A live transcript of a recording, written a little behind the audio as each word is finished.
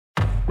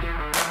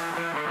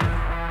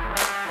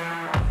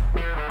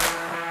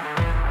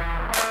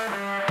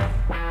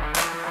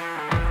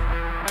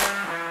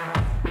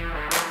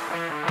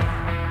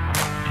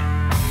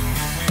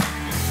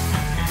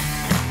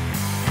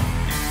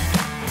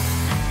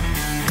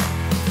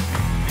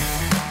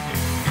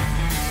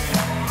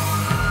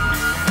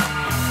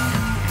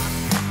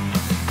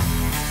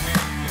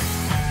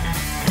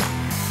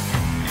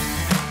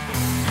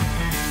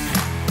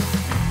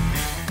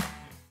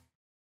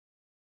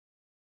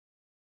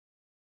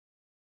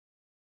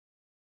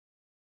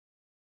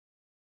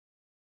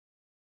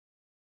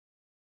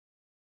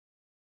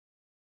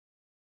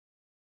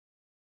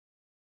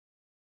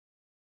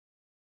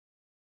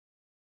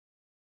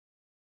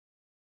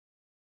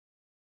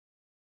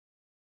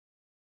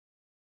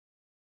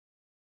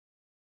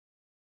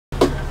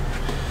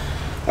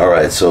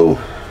Alright, so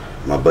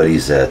my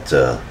buddies at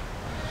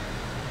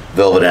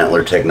Velvet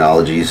Antler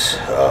Technologies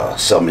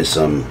sell me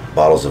some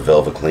bottles of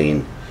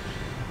VelvaKlean,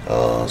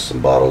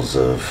 some bottles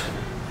of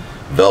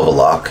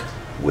VelvaLock,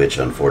 which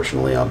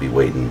unfortunately I'll be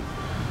waiting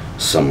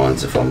some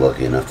months if I'm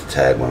lucky enough to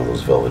tag one of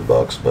those velvet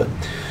bucks. But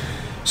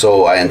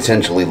so I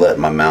intentionally let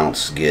my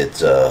mounts get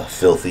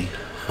filthy,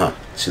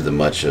 to the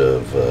much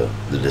of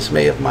the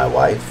dismay of my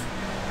wife,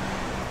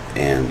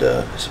 and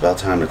it's about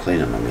time to clean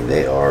them. I mean,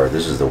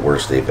 this is the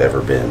worst they've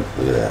ever been.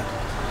 Look at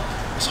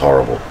that, it's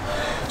horrible.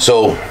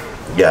 So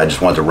yeah, I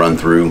just want to run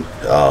through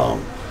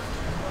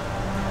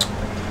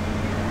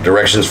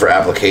directions for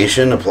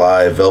application.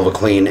 Apply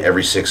VelvaKlean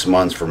every 6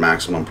 months for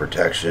maximum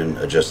protection.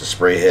 Adjust the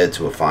spray head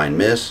to a fine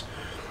mist.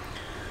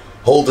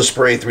 Hold the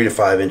spray 3 to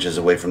 5 inches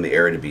away from the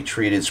area to be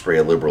treated. Spray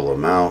a liberal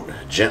amount.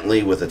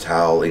 Gently, with a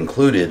towel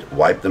included,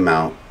 wipe the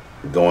mount,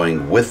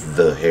 going with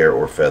the hair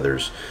or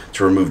feathers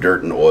to remove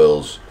dirt and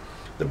oils.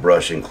 The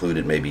brush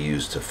included may be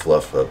used to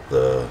fluff up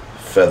the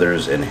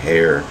feathers and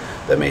hair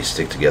that may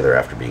stick together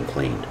after being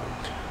cleaned.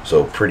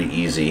 So pretty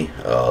easy.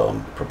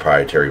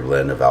 Proprietary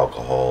blend of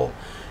alcohol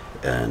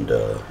and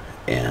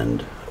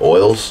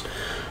oils.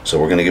 So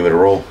we're gonna give it a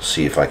roll,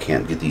 see if I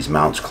can't get these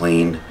mounts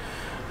cleaned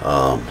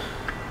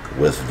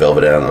with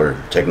Velvet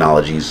Antler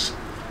Technologies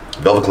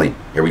VelvaKlean.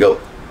 Here we go.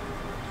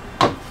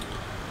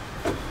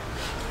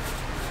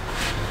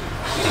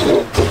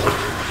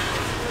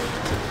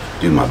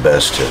 Do my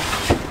best to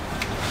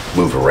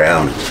move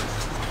around and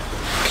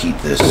keep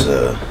this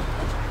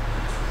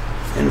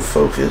in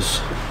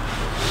focus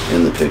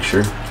in the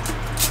picture.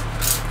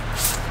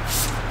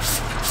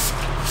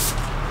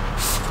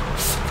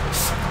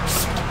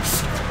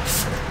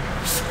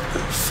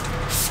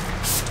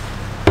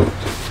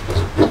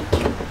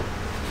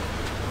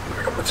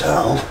 Grab a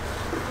towel.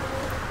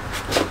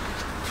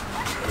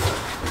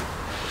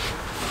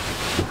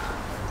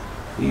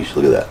 Yeesh,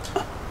 look at that.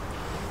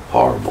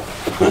 Horrible.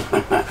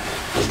 I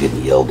was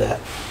getting yelled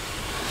at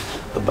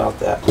about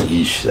that.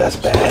 Yeesh, that's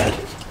bad.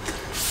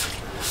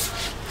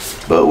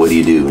 But what do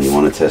you do when you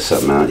want to test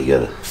something out?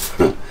 You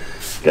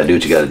gotta do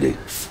what you gotta do.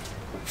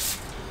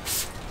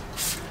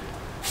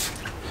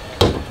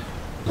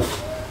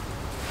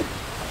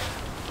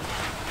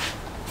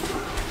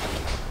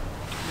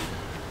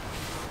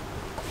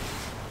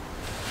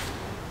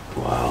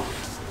 Wow.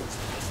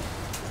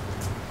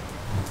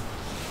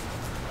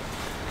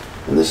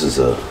 And this is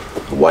a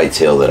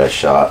whitetail that I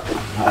shot,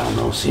 I don't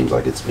know, seems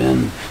like it's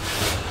been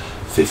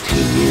 15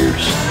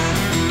 years.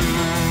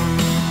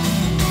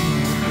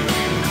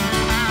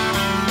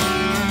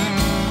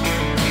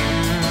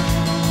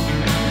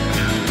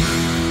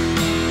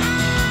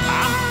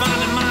 I'm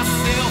finding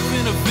myself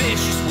in a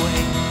vicious way.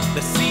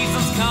 The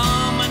seasons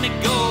come and they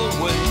go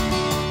away.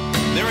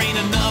 There ain't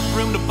enough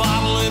room to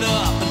bottle it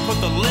up and put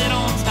the lid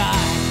on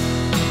tight.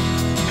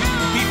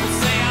 People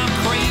say I'm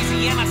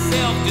crazy and I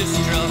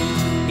self-destruct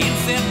in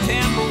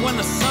September when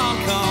the sun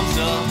comes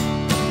up,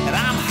 and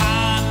I'm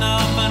high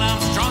enough and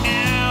I'm strung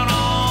out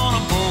on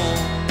a bull.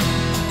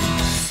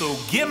 So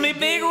give me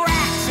big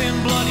racks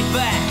and bloody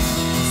backs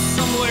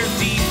somewhere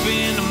deep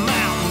in the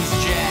mountains,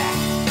 Jack.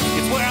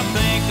 It's where I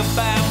think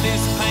about this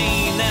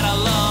pain that I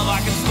love.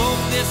 I can smoke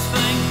this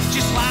thing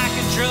just like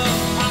a drug.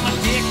 I'm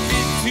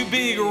addicted to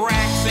big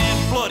racks and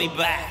bloody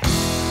backs.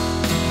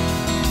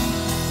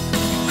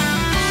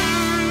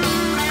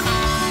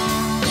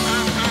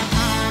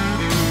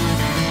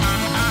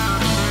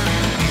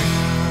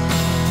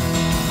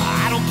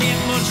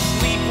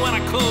 When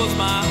I close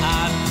my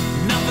eyes,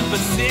 nothing but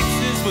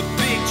sixes with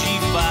big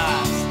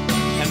G5s,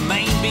 and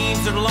main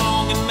beams are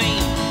long and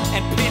mean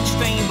and pitch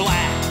stained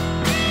black.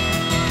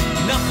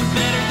 Nothing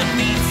better than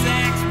meat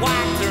sacks,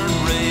 white turn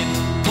red,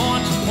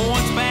 bunch of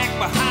points back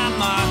behind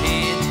my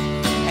head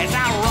as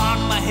I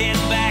rock my head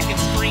back and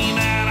scream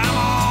out, I'm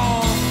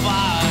on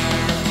fire.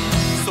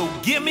 So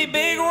give me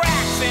big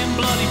racks and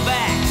bloody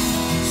backs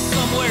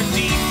somewhere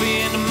deep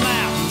in the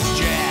mountains,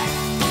 Jack.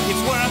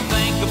 It's where I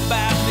think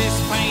about this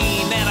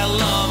pain that I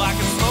love. I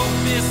can smoke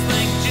this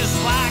thing just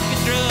like a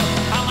drug.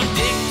 I'm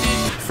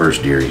addicted.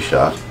 First deer he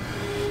shot,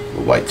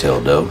 a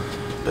white-tailed doe,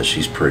 but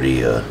she's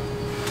pretty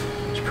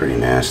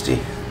nasty.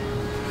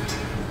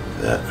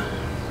 That,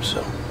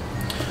 so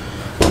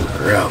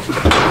cut her out.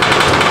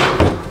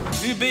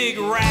 Two big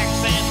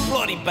racks and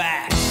bloody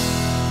backs.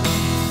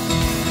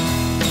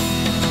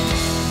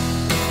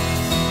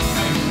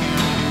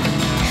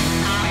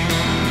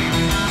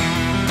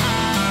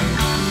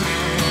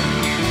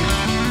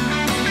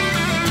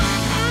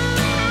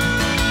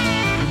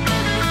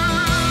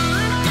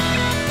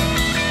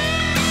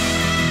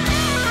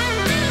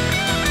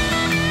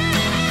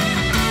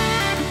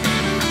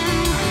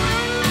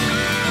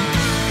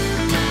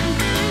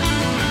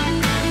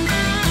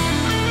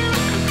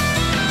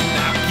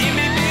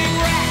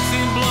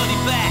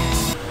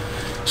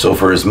 So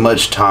for as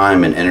much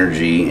time and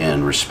energy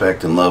and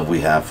respect and love we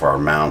have for our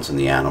mounts and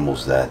the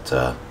animals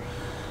that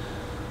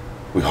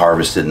we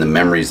harvested and the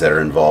memories that are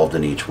involved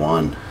in each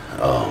one,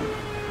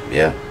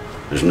 yeah,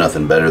 there's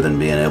nothing better than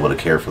being able to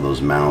care for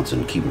those mounts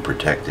and keep them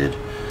protected.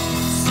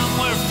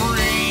 Somewhere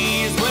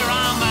free is where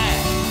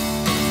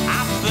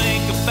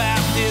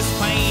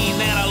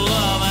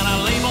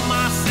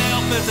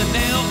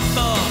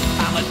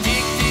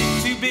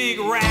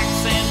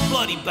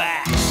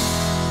backs.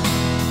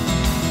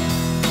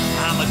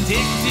 I'm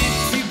addicted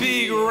to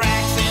big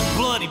racks and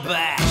bloody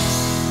backs.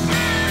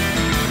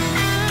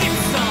 Give me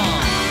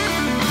some.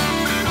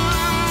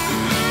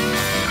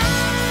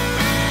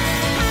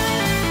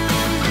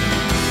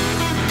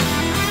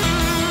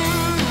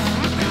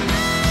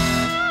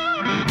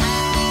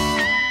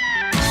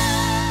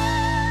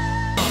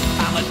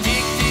 I'm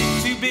addicted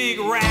to big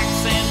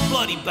racks and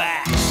bloody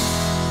backs.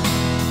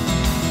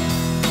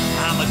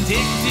 I'm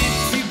addicted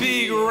to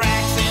big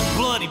racks and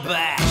bloody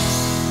backs.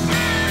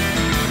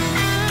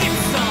 Give me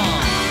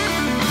some.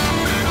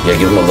 Yeah,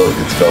 give them a look.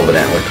 It's Velvet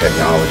Antler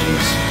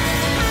Technologies,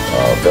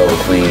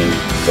 VelvaKlean,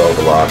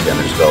 VelvaLock, and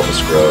there's Velva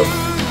Scrub.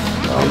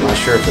 I'm not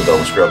sure if the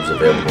Velva Scrub is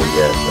available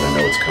yet, but I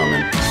know it's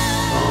coming.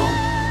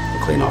 To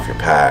clean off your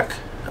pack,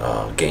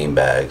 game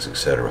bags,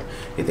 etc.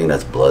 Anything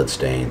that's blood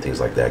stained, things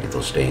like that, get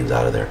those stains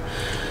out of there.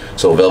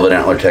 So Velvet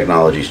Antler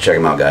Technologies, check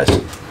them out, guys.